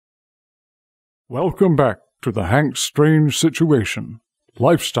Welcome back to the Hank Strange Situation,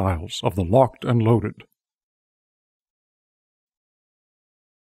 Lifestyles of the Locked and Loaded.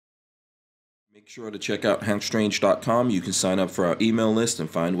 Make sure to check out hankstrange.com. You can sign up for our email list and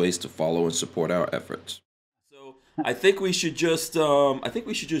find ways to follow and support our efforts. So I think we should just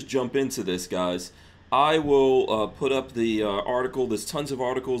jump into this, guys. I will put up the article. There's tons of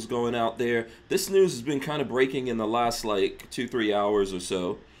articles going out there. This news has been kind of breaking in the last like 2-3 hours or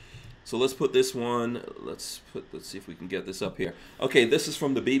so. So let's put this one. Let's see if we can get this up here. Okay, this is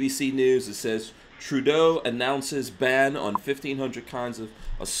from the BBC News. It says Trudeau announces ban on 1,500 kinds of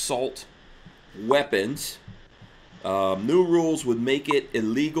assault weapons. New rules would make it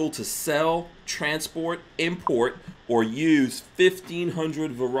illegal to sell, transport, import, or use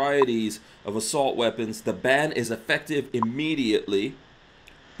 1,500 varieties of assault weapons. The ban is effective immediately,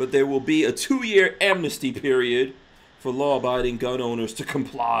 but there will be a 2-year amnesty period for law-abiding gun owners to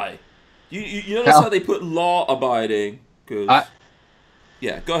comply. You notice how they put law-abiding?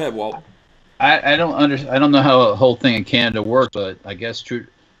 Yeah, go ahead, Walt. I don't know how the whole thing in Canada works, but I guess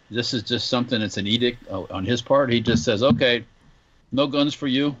this is just something that's an edict on his part. He just says, okay, no guns for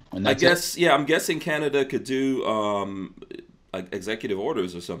you. And that's I'm guessing Canada could do executive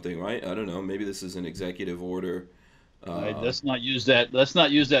orders or something, right? I don't know. Maybe this is an executive order. Let's not use that. Let's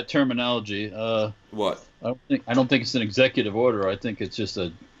not use that terminology. What? I don't think it's an executive order. I think it's just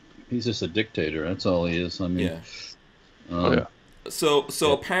he's just a dictator. That's all he is. I mean, yeah. So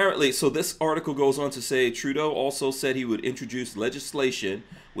apparently, this article goes on to say Trudeau also said he would introduce legislation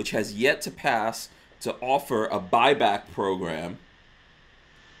which has yet to pass to offer a buyback program.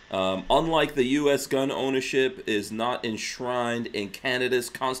 Unlike the U.S., gun ownership is not enshrined in Canada's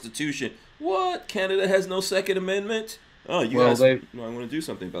constitution. What? Canada has no Second Amendment? Oh, I want to do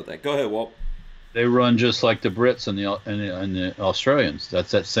something about that. Go ahead, Walt. They run just like the Brits and the Australians.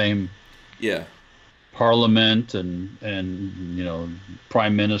 That's that same parliament and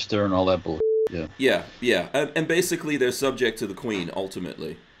prime minister and all that bullshit. Yeah. And basically they're subject to the Queen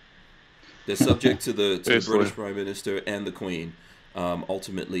ultimately. They're subject to the British Prime Minister and the Queen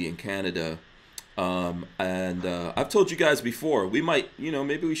ultimately in Canada. And I've told you guys before, we might,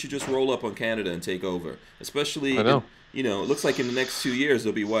 maybe we should just roll up on Canada and take over. Especially, it looks like in the next 2 years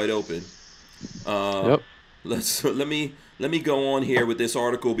they'll be wide open. Yep. Let me go on here with this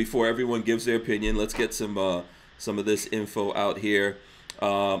article before everyone gives their opinion. Let's get some of this info out here.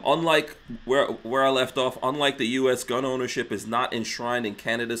 Unlike where I left off, unlike the U.S., gun ownership is not enshrined in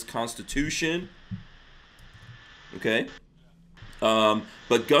Canada's constitution. Okay.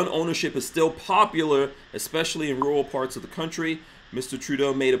 But gun ownership is still popular, especially in rural parts of the country. Mr.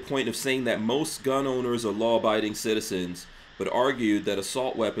 Trudeau made a point of saying that most gun owners are law-abiding citizens, but argued that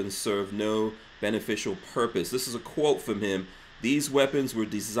assault weapons serve no beneficial purpose. This is a quote from him. These weapons were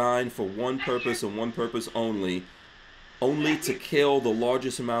designed for one purpose and one purpose only to kill the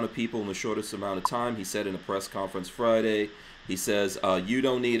largest amount of people in the shortest amount of time, he said in a press conference Friday. He says, you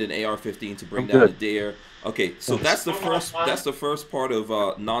don't need an AR-15 to bring down a deer. Okay, so that's the first part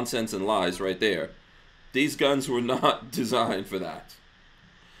of nonsense and lies right there. These guns were not designed for that.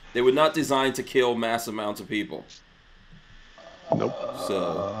 They were not designed to kill mass amounts of people. Nope.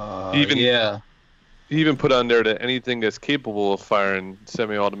 So he even put on there that anything that's capable of firing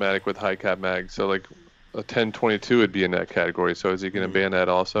semi-automatic with high cap mag. So like a 1022 would be in that category. So is he going to ban that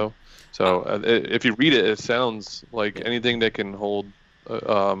also? So if you read it, it sounds like anything that can hold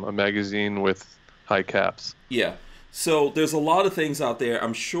a magazine with high caps. Yeah. So there's a lot of things out there.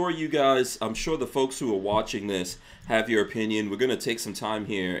 I'm sure the folks who are watching this have your opinion. We're going to take some time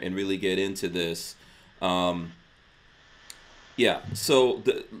here and really get into this. Yeah. So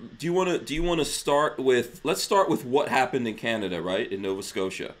do you want to start with? Let's start with what happened in Canada, right, in Nova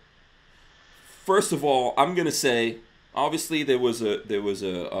Scotia. First of all, I'm going to say, obviously there was an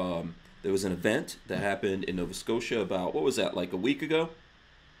event that happened in Nova Scotia about, what was that, like a week ago?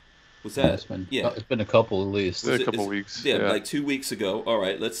 Was that? It's been a couple at least. A couple weeks. Yeah, like 2 weeks ago. All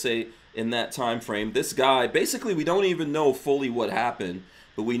right, let's say in that time frame, this guy, basically we don't even know fully what happened,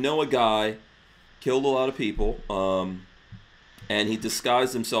 but we know a guy killed a lot of people, and he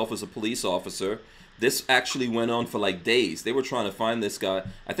disguised himself as a police officer. This actually went on for like days. They were trying to find this guy.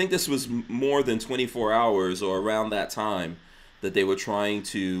 I think this was more than 24 hours or around that time that they were trying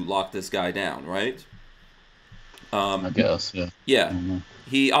to lock this guy down, right? I guess, yeah. Yeah. Mm-hmm.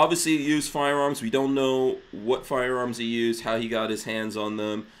 He obviously used firearms. We don't know what firearms he used, how he got his hands on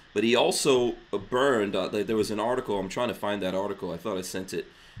them. But he also burned. There was an article. I'm trying to find that article. I thought I sent it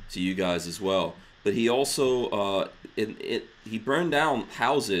to you guys as well. But he also he burned down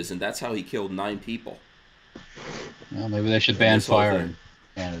houses, and that's how he killed 9 people. Well, maybe they should ban firing.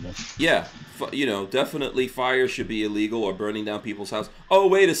 Canada. Yeah, you know, definitely fire should be illegal or burning down people's house. Oh,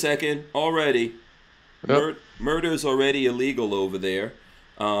 wait a second, already. Yep. Murder is already illegal over there.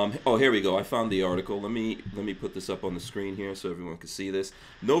 Oh, here we go. I found the article. Let me put this up on the screen here so everyone can see this.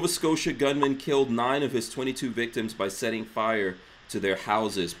 Nova Scotia gunman killed 9 of his 22 victims by setting fire to their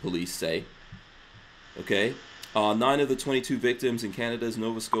houses, police say. Okay. 9 of the 22 victims in Canada's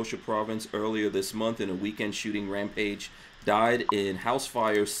Nova Scotia province earlier this month in a weekend shooting rampage died in house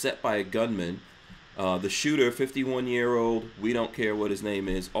fires set by a gunman. The shooter, 51-year-old, we don't care what his name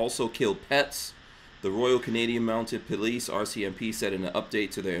is, also killed pets. The Royal Canadian Mounted Police, RCMP, said in an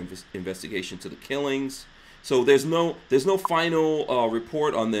update to their investigation to the killings. So there's no final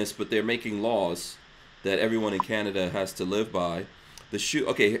report on this, but they're making laws that everyone in Canada has to live by.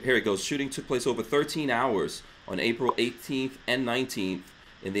 Okay, here it goes. Shooting took place over 13 hours on April 18th and 19th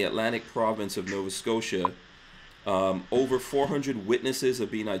in the Atlantic province of Nova Scotia. Over 400 witnesses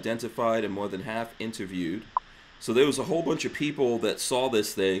have been identified and more than half interviewed. So there was a whole bunch of people that saw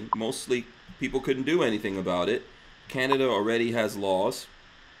this thing. Mostly people couldn't do anything about it. Canada already has laws.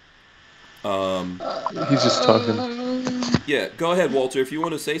 He's just talking. Yeah, go ahead, Walter. If you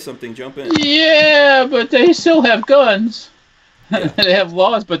want to say something, jump in. Yeah, but they still have guns. Yeah. They have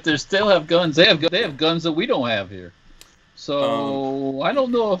laws, but they still have guns. They have guns that we don't have here. So I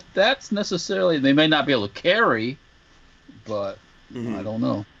don't know if that's necessarily. They may not be able to carry, but I don't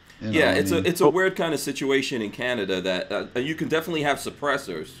know. You know, yeah, it's a weird kind of situation in Canada that you can definitely have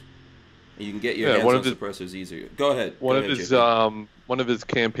suppressors. You can get your hands on suppressors easier. Go ahead. One of his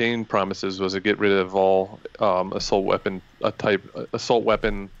campaign promises was to get rid of all assault weapon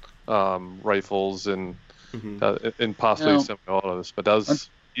rifles and possibly semi-autos. But that was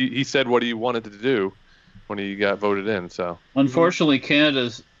he said what he wanted to do when he got voted in. So unfortunately,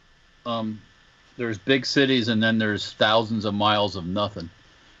 Canada's there's big cities and then there's thousands of miles of nothing,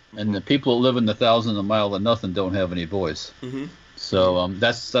 and the people who live in the thousands of miles of nothing don't have any voice. So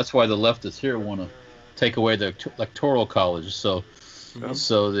that's why the leftists here want to take away the electoral college. So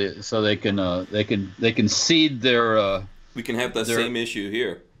they can cede their. We can have that same issue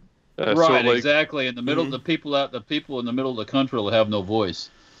here. Right, exactly. In the middle, the people in the middle of the country will have no voice.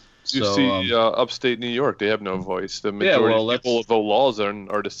 You see, upstate New York, they have no voice. The majority of people who vote laws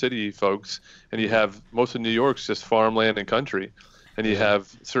are the city folks, and you have most of New York's just farmland and country, and you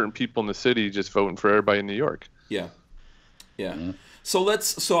have certain people in the city just voting for everybody in New York. Yeah. So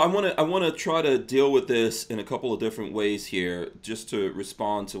I want to try to deal with this in a couple of different ways here, just to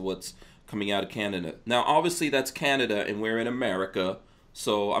respond to what's coming out of Canada. Now, obviously, that's Canada, and we're in America.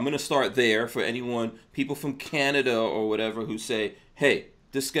 So I'm going to start there for people from Canada or whatever who say, hey,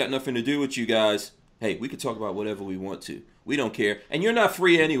 this got nothing to do with you guys. Hey, we can talk about whatever we want to. We don't care. And you're not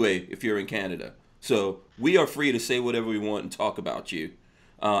free anyway if you're in Canada. So we are free to say whatever we want and talk about you.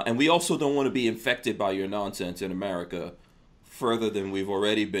 And we also don't want to be infected by your nonsense in America further than we've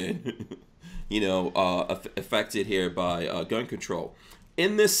already been, affected here by gun control.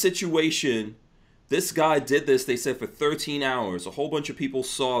 In this situation, this guy did this, they said, for 13 hours. A whole bunch of people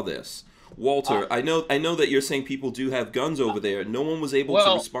saw this. Walter, I know that you're saying people do have guns over there. No one was able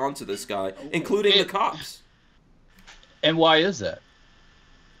to respond to this guy, including the cops. And why is that?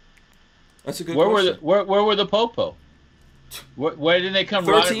 That's a good question. Where were the popo? Where didn't they come?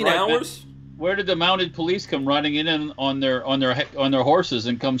 13 hours? Where did the mounted police come running in on their horses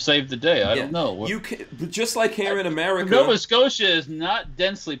and come save the day? I don't know. Just like here in America, Nova Scotia is not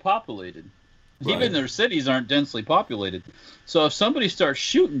densely populated. Right. Even their cities aren't densely populated. So if somebody starts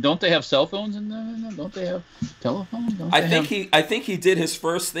shooting, don't they have cell phones in there? Don't they have telephones? I think he did his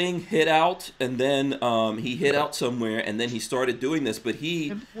first thing, hit out, and then he hit out somewhere, and then he started doing this. But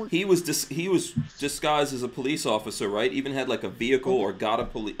he was disguised as a police officer, right? Even had like a vehicle or got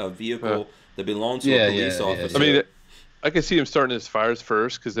a vehicle that belonged to a police officer. I mean, I can see him starting his fires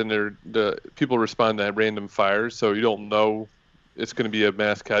first, because then the people respond to random fires, so you don't know it's going to be a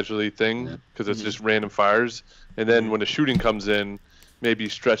mass casualty thing because it's just random fires. And then when the shooting comes in, maybe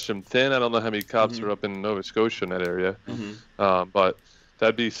stretch them thin. I don't know how many cops are up in Nova Scotia in that area, but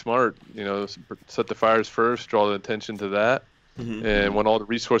that'd be smart. Set the fires first, draw the attention to that, and when all the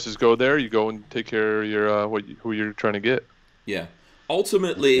resources go there, you go and take care of your who you're trying to get. Yeah.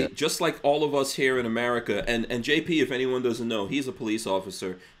 Ultimately, just like all of us here in America, and JP, if anyone doesn't know, he's a police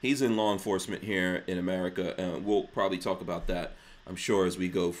officer. He's in law enforcement here in America. We'll probably talk about that, I'm sure, as we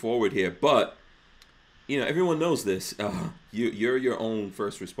go forward here. But, everyone knows this. You're your own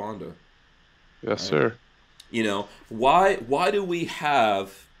first responder. Yes, sir. Why do we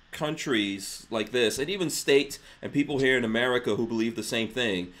have countries like this, and even states and people here in America who believe the same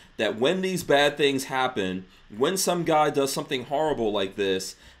thing, that when these bad things happen, when some guy does something horrible like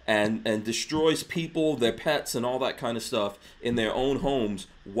this and destroys people, their pets, and all that kind of stuff in their own homes,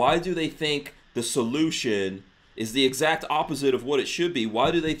 why do they think the solution is the exact opposite of what it should be?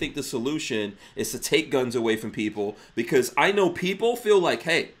 Why do they think the solution is to take guns away from people? Because I know people feel like,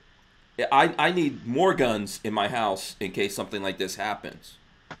 hey, I need more guns in my house in case something like this happens.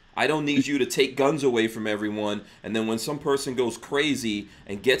 I don't need you to take guns away from everyone, and then when some person goes crazy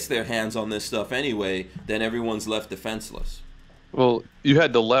and gets their hands on this stuff anyway, then everyone's left defenseless. Well, you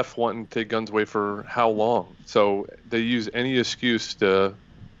had the left wanting to take guns away for how long? So they use any excuse to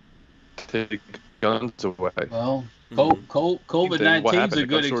take guns away. Well, COVID-19 is a good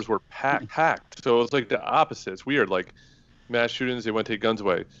gun stores were packed. So it's like the opposite. It's weird. Like mass shootings, they want to take guns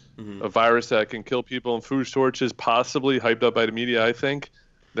away. A virus that can kill people in food storages, possibly hyped up by the media, I think.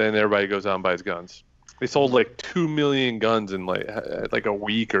 Then everybody goes out and buys guns. They sold like 2 million guns in like a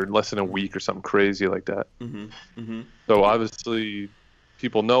week or less than a week or something crazy like that. So obviously,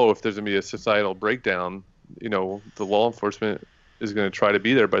 people know if there's gonna be a societal breakdown, you know, the law enforcement is gonna try to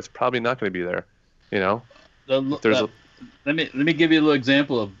be there, but it's probably not gonna be there. You know, let me give you a little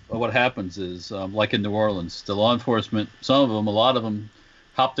example of what happens is like in New Orleans, the law enforcement, a lot of them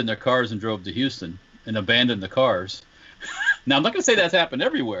hopped in their cars and drove to Houston and abandoned the cars. Now, I'm not going to say that's happened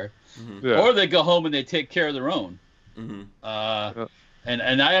everywhere, or they go home and they take care of their own. And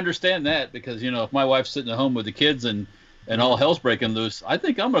I understand that because, you know, if my wife's sitting at home with the kids and all hell's breaking loose, I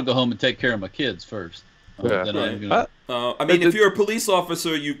think I'm going to go home and take care of my kids first. I mean, if you're a police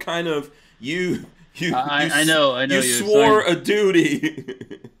officer, you kind of, I know you swore a duty.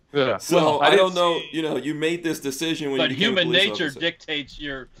 So I don't know, you know, you made this decision when you became a police human nature officer. Dictates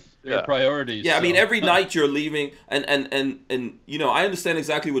your priorities. Yeah, I mean, every night you're leaving, and you know, I understand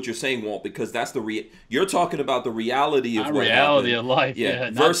exactly what you're saying, Walt, because that's you're talking about the reality of what reality happened. of life.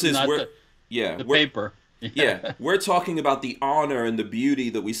 Versus not the paper. We're talking about the honor and the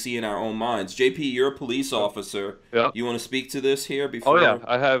beauty that we see in our own minds. JP, you're a police officer. You want to speak to this here before? Oh yeah,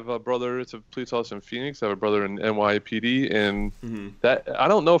 I have a brother. It's a police officer in Phoenix. I have a brother in NYPD, and that I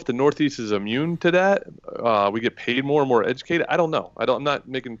don't know if the Northeast is immune to that. We get paid more and more educated. I don't know. I'm not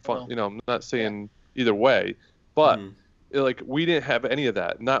making fun. You know, I'm not saying either way, but like we didn't have any of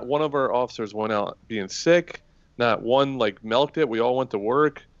that. Not one of our officers went out being sick. Not one like milked it. We all went to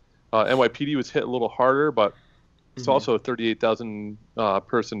work. NYPD was hit a little harder, but it's also a 38,000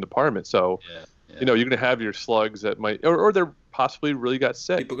 person department. So, you know, you're going to have your slugs that might, or they're possibly really got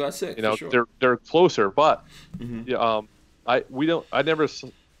sick. People got sick. You know, for sure. they're closer, but I never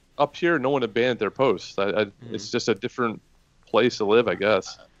up here. No one abandoned their posts. It's just a different place to live, I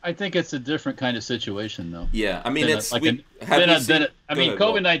guess. I think it's a different kind of situation, though. Yeah, I mean,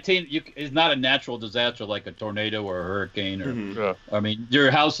 COVID-19 is not a natural disaster like a tornado or a hurricane. Or I mean, your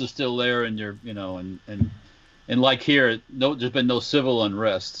house is still there, and you're, you know, and like here, there's been no civil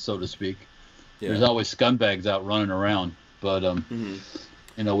unrest, so to speak. There's always scumbags out running around, but you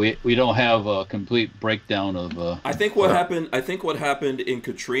know, we don't have a complete breakdown of. I think what happened in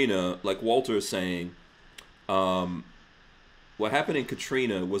Katrina, like Walter is saying. What happened in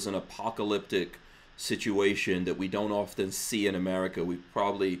Katrina was an apocalyptic situation that we don't often see in America. We've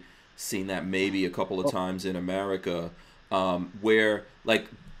probably seen that maybe a couple of times in America, where like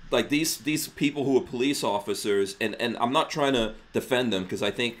these people who are police officers, and I'm not trying to defend them because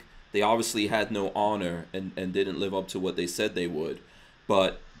I think they obviously had no honor and didn't live up to what they said they would.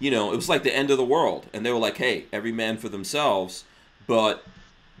 But, you know, it was like the end of the world, and they were like, hey, every man for themselves, but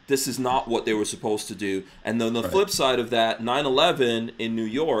this is not what they were supposed to do. And then the flip side of that, 9/11 in New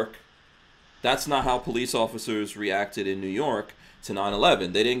York, that's not how police officers reacted in New York to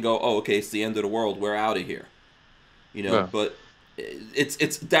 9/11. They didn't go, oh, okay, it's the end of the world, we're out of here. You know, but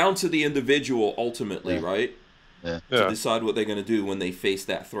it's down to the individual ultimately, right? To decide what they're going to do when they face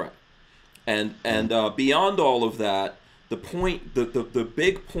that threat. And beyond all of that, the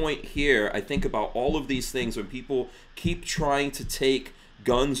big point here, I think, about all of these things, when people keep trying to take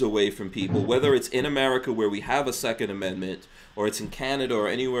guns away from people, whether it's in America where we have a Second Amendment, or it's in Canada or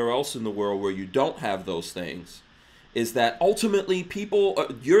anywhere else in the world where you don't have those things, is that ultimately people,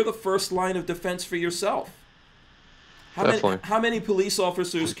 you're the first line of defense for yourself. How many police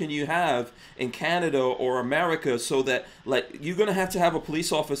officers can you have in Canada or America so that, like, you're going to have a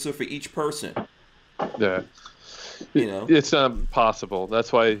police officer for each person? Yeah. You know? It's not possible.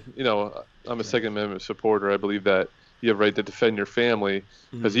 That's why, you know, I'm a Second Amendment supporter. I believe that you have a right to defend your family.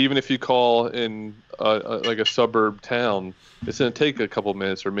 Because even if you call in like a suburb town, it's going to take a couple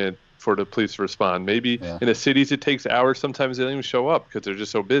minutes or a minute for the police to respond. Maybe in the cities it takes hours. Sometimes they don't even show up because they're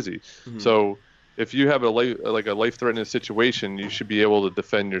just so busy. So if you have a life-threatening situation, you should be able to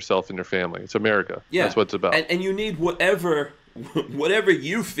defend yourself and your family. It's America. Yeah. That's what it's about. And you need whatever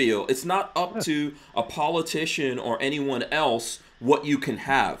you feel. It's not up to a politician or anyone else what you can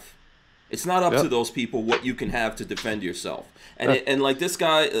have. It's not up to those people what you can have to defend yourself. And and like this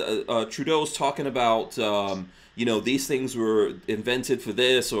guy Trudeau's talking about you know, these things were invented for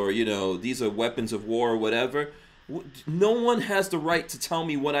this, or you know, these are weapons of war or whatever. No one has the right to tell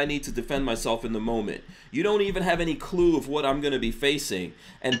me what I need to defend myself in the moment. You don't even have any clue of what I'm going to be facing.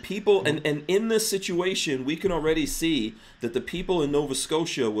 And people, and in this situation, we can already see that the people in Nova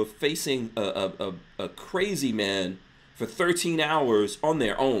Scotia were facing a crazy man for 13 hours on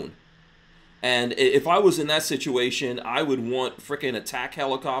their own. And if I was in that situation, I would want freaking attack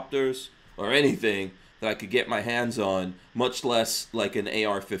helicopters or anything that I could get my hands on, much less like an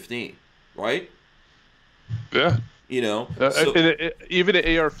AR-15, right? Yeah. You know, even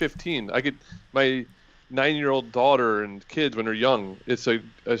an AR-15, my 9-year-old daughter and kids when they're young, it's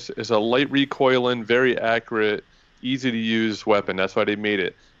a light recoiling, very accurate, easy to use weapon. That's why they made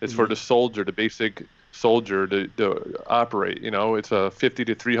it. It's for the soldier, the basic soldier to operate. You know, it's a 50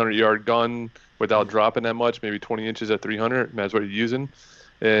 to 300 yard gun without dropping that much, maybe 20 inches at 300. And that's what you're using,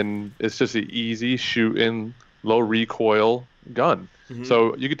 and it's just an easy shooting, low recoil gun.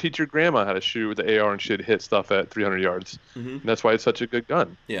 So you could teach your grandma how to shoot with the AR and shit, hit stuff at 300 yards. And that's why it's such a good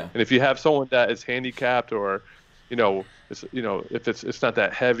gun. Yeah. And if you have someone that is handicapped, or, you know, if it's not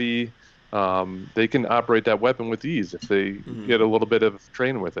that heavy, they can operate that weapon with ease if they get a little bit of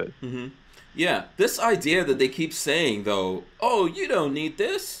training with it. Yeah. This idea that they keep saying, though, oh, you don't need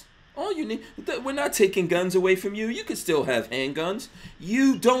this. All you need, we're not taking guns away from you. You can still have handguns.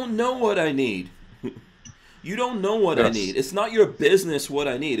 You don't know what I need. You don't know what I need. It's not your business what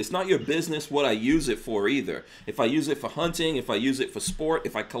I need. It's not your business what I use it for either. If I use it for hunting, if I use it for sport,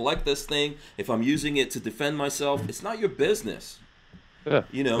 if I collect this thing, if I'm using it to defend myself, it's not your business. Yeah.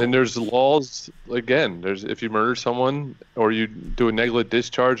 You know. And there's laws, again, if you murder someone or you do a negligent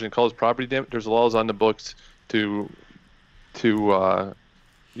discharge and cause property damage, there's laws on the books to you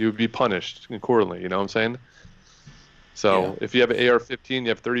would be punished accordingly, you know what I'm saying? So if you have an AR-15, you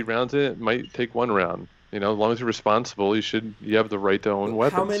have 30 rounds in it, it might take 1 round. You know, as long as you're responsible, you have the right to own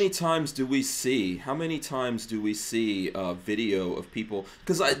weapons. How many times do we see video of people?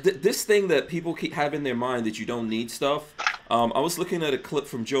 Because this thing that people have in their mind that you don't need stuff. I was looking at a clip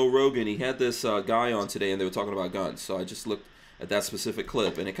from Joe Rogan. He had this guy on today, and they were talking about guns. So I just looked at that specific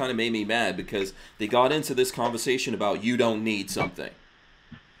clip, and it kind of made me mad because they got into this conversation about you don't need something.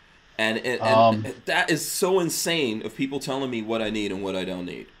 And that is so insane of people telling me what I need and what I don't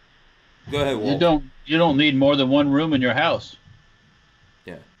need. Go ahead, Walt. You don't need more than 1 room in your house.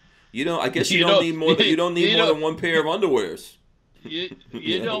 Yeah. You know, I guess you don't need more than 1 pair of underwears.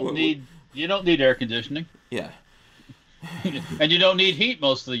 You don't need air conditioning. Yeah. And you don't need heat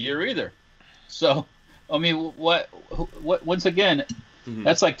most of the year either. So, I mean, what once again,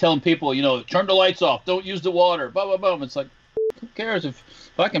 that's like telling people, you know, turn the lights off, don't use the water, blah blah blah. It's like, who cares if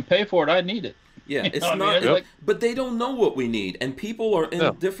I can pay for it, I need it. Yeah, it's not. But they don't know what we need, and people are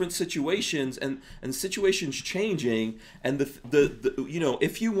in different situations, and situations changing. And the you know,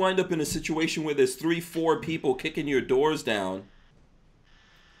 if you wind up in a situation where there's 3-4 people kicking your doors down,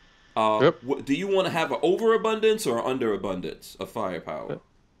 do you want to have an overabundance or underabundance of firepower?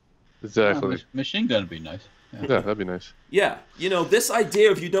 Exactly. Machine gun would be nice. Yeah, that'd be nice. Yeah, you know, this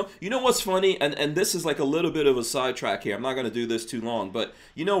idea of you know what's funny, and this is like a little bit of a sidetrack here. I'm not going to do this too long, but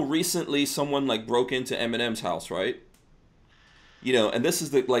you know, recently someone like broke into Eminem's house, right? You know, and this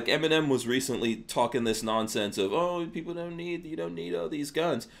is like Eminem was recently talking this nonsense of, oh, you don't need all these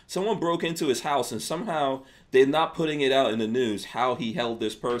guns. Someone broke into his house, and somehow they're not putting it out in the news how he held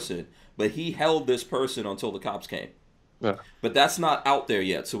this person, but he held this person until the cops came. Yeah. But that's not out there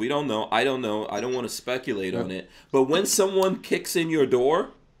yet, so we don't know. I don't know. I don't want to speculate on it. But when someone kicks in your door,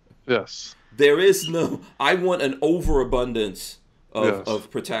 there is no. I want an overabundance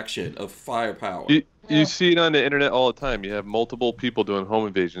of protection, of firepower. You see it on the internet all the time. You have multiple people doing home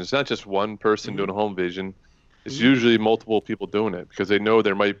invasions. It's not just one person doing a home invasion. It's usually multiple people doing it because they know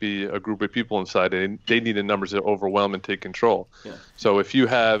there might be a group of people inside, and they need the numbers to overwhelm and take control. Yeah. So if you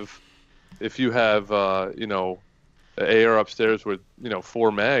have you know, an AR upstairs with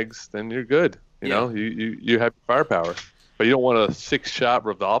 4 mags, then you're good. You know, you have firepower, but you don't want a 6-shot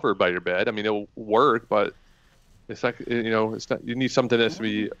revolver by your bed. I mean, it'll work, but it's not. You know, it's not. You need something that's to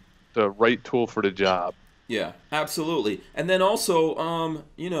be the right tool for the job. Yeah, absolutely. And then also,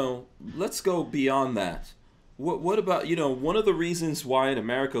 let's go beyond that. What about, one of the reasons why in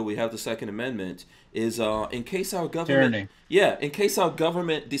America we have the Second Amendment is in case our government Tyranny. Yeah, in case our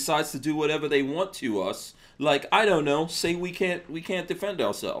government decides to do whatever they want to us, like I don't know, say we can't defend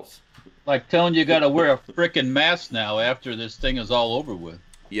ourselves. Like telling you got to wear a freaking mask now after this thing is all over with.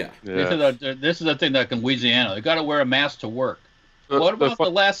 Yeah. This is a thing like in Louisiana. You got to wear a mask to work. What about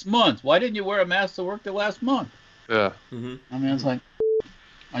the last month? Why didn't you wear a mask to work the last month? Yeah. Mm-hmm. I mean, it's like,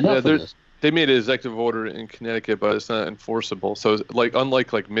 enough of this. They made an executive order in Connecticut, but it's not enforceable. So, like,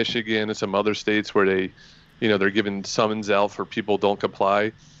 unlike like Michigan and some other states where they, they're giving summons out for people don't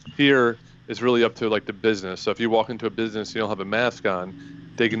comply, here it's really up to like the business. So if you walk into a business and you don't have a mask on,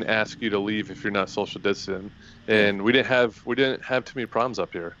 they can ask you to leave if you're not social distancing. And we didn't have too many problems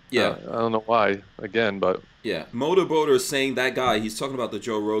up here. Yeah. I don't know why again, but yeah, Motorboater is saying that guy. He's talking about the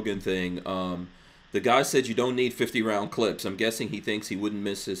Joe Rogan thing. The guy said you don't need 50-round clips. I'm guessing he thinks he wouldn't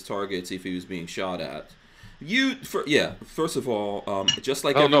miss his targets if he was being shot at. First of all, just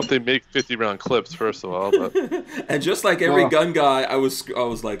like I don't know if they make 50-round clips. First of all, but and just like every gun guy, I was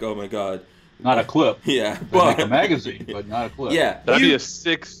like, oh my god. Not a clip. Yeah, they make a magazine, but not a clip. Yeah, that'd be a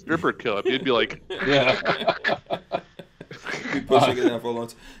sick stripper clip. You'd be like, yeah. Be pushing it down for a long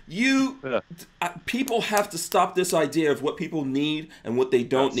time. People have to stop this idea of what people need and what they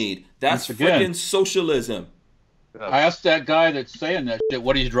don't need. That's freaking socialism. I asked that guy that's saying that shit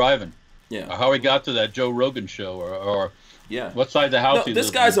what he's driving. Yeah. Or how he got to that Joe Rogan show, or yeah, what side of the house he this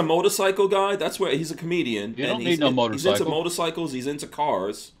lives guy's in. a motorcycle guy. That's where he's a comedian. You don't need no motorcycle. He's into motorcycles. He's into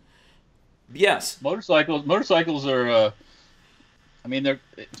cars. Yes. Motorcycles are.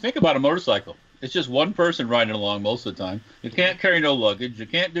 Think about a motorcycle. It's just one person riding along most of the time. You can't carry no luggage. You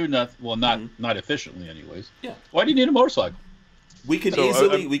can't do nothing. Well, not efficiently, anyways. Yeah. Why do you need a motorcycle? We can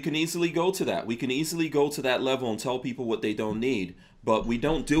easily go to that. We can easily go to that level and tell people what they don't need, but we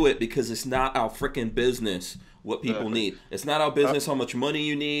don't do it because it's not our freaking business what people need. It's not our business how much money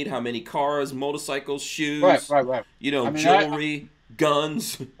you need, how many cars, motorcycles, shoes, right. Jewelry,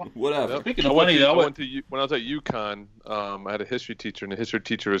 guns, whatever. Speaking of money, when I was at UConn, I had a history teacher, and the history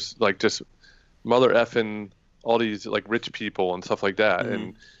teacher was like just mother effing all these like rich people and stuff like that,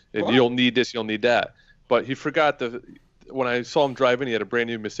 and you'll need this, you'll need that. But he forgot when I saw him drive in, he had a brand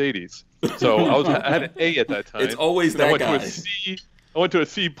new Mercedes. So I had an A at that time. It's always that guy. I went to a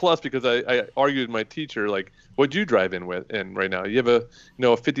C plus because I argued with my teacher, like, what'd you drive in right now? You have a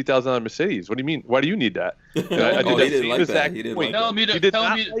 $50,000 Mercedes. What do you mean? Why do you need that? I did that same exact point. Tell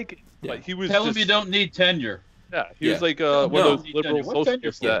him you don't need tenure. Yeah, he was like one of those liberal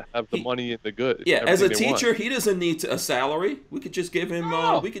socialists that have the money and the good. Yeah, as a teacher, he doesn't need a salary. We could just give him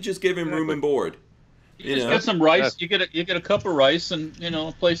room and board. You just get some rice. You get a cup of rice and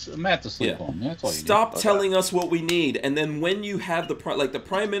a place, a mat to sleep on. That's all you Stop telling us what we need, and then when you have the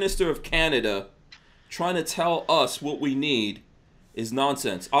Prime Minister of Canada trying to tell us what we need is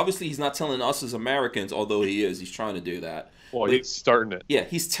nonsense. Obviously, he's not telling us as Americans, although he is. He's trying to do that. Well, he's starting it. Yeah,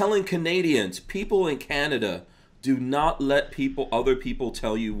 he's telling Canadians, people in Canada, do not let other people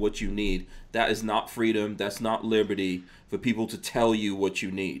tell you what you need. That is not freedom. That's not liberty for people to tell you what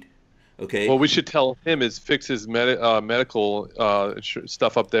you need. Okay. Well, we should tell him fix his medical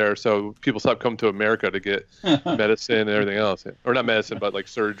stuff up there, so people stop coming to America to get medicine and everything else, or not medicine, but like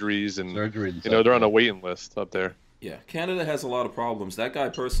surgeries and they're on a waiting list up there. Yeah, Canada has a lot of problems. That guy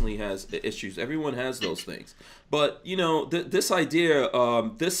personally has issues. Everyone has those things. But, this idea,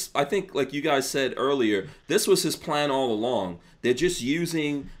 I think, like you guys said earlier, this was his plan all along. They're just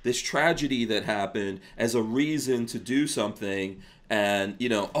using this tragedy that happened as a reason to do something. And,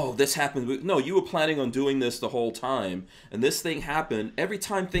 this happened. No, you were planning on doing this the whole time. And this thing happened. Every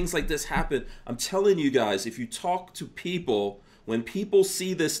time things like this happen, I'm telling you guys, if you talk to people, when people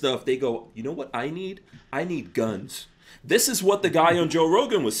see this stuff, they go, you know what I need? I need guns. This is what the guy on Joe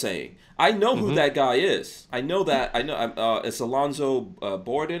Rogan was saying. I know who that guy is. I know it's Alonzo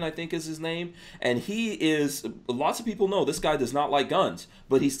Borden, I think is his name. And he is, lots of people know this guy does not like guns.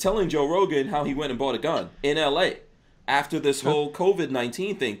 But he's telling Joe Rogan how he went and bought a gun in L.A. after this whole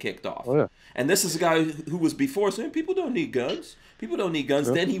COVID-19 thing kicked off. Oh, yeah. And this is a guy who was before saying, people don't need guns. People don't need guns.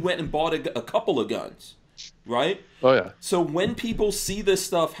 Yeah. Then he went and bought a couple of guns. Right? Oh, yeah. So when people see this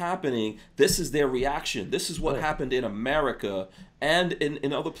stuff happening, this is their reaction. This is what happened in America and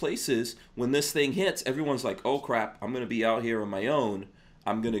in other places. When this thing hits, everyone's like, oh, crap, I'm going to be out here on my own.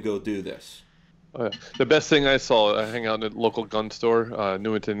 I'm going to go do this. Oh, yeah. The best thing I saw, I hang out in a local gun store,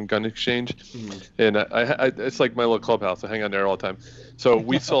 Newington Gun Exchange, and it's like my little clubhouse. I hang out there all the time. So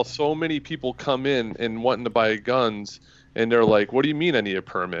we saw so many people come in and wanting to buy guns, and they're like, "What do you mean I need a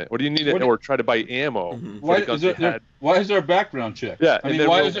permit? What do you need?" Or try to buy ammo. Why is there a background check? Yeah, I mean,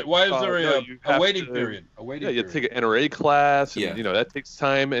 why is there a waiting period? You have to take an NRA class, and that takes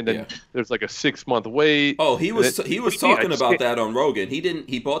time, and then there's like a 6-month wait. Oh, he was talking about that on Rogan.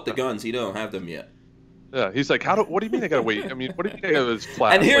 He bought the guns. He don't have them yet. Yeah, he's like, what do you mean I gotta wait? I mean, what do you mean I gotta this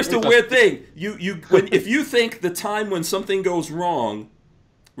class? And here's the weird thing: if you think the time when something goes wrong,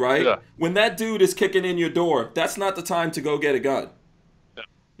 right? Yeah. When that dude is kicking in your door, that's not the time to go get a gun. Yeah.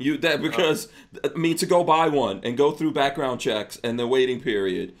 To go buy one and go through background checks and the waiting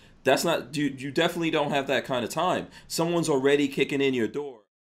period, that's not. You definitely don't have that kind of time. Someone's already kicking in your door.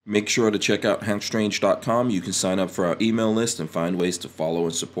 Make sure to check out hankstrange.com. You can sign up for our email list and find ways to follow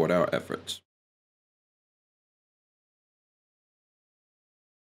and support our efforts.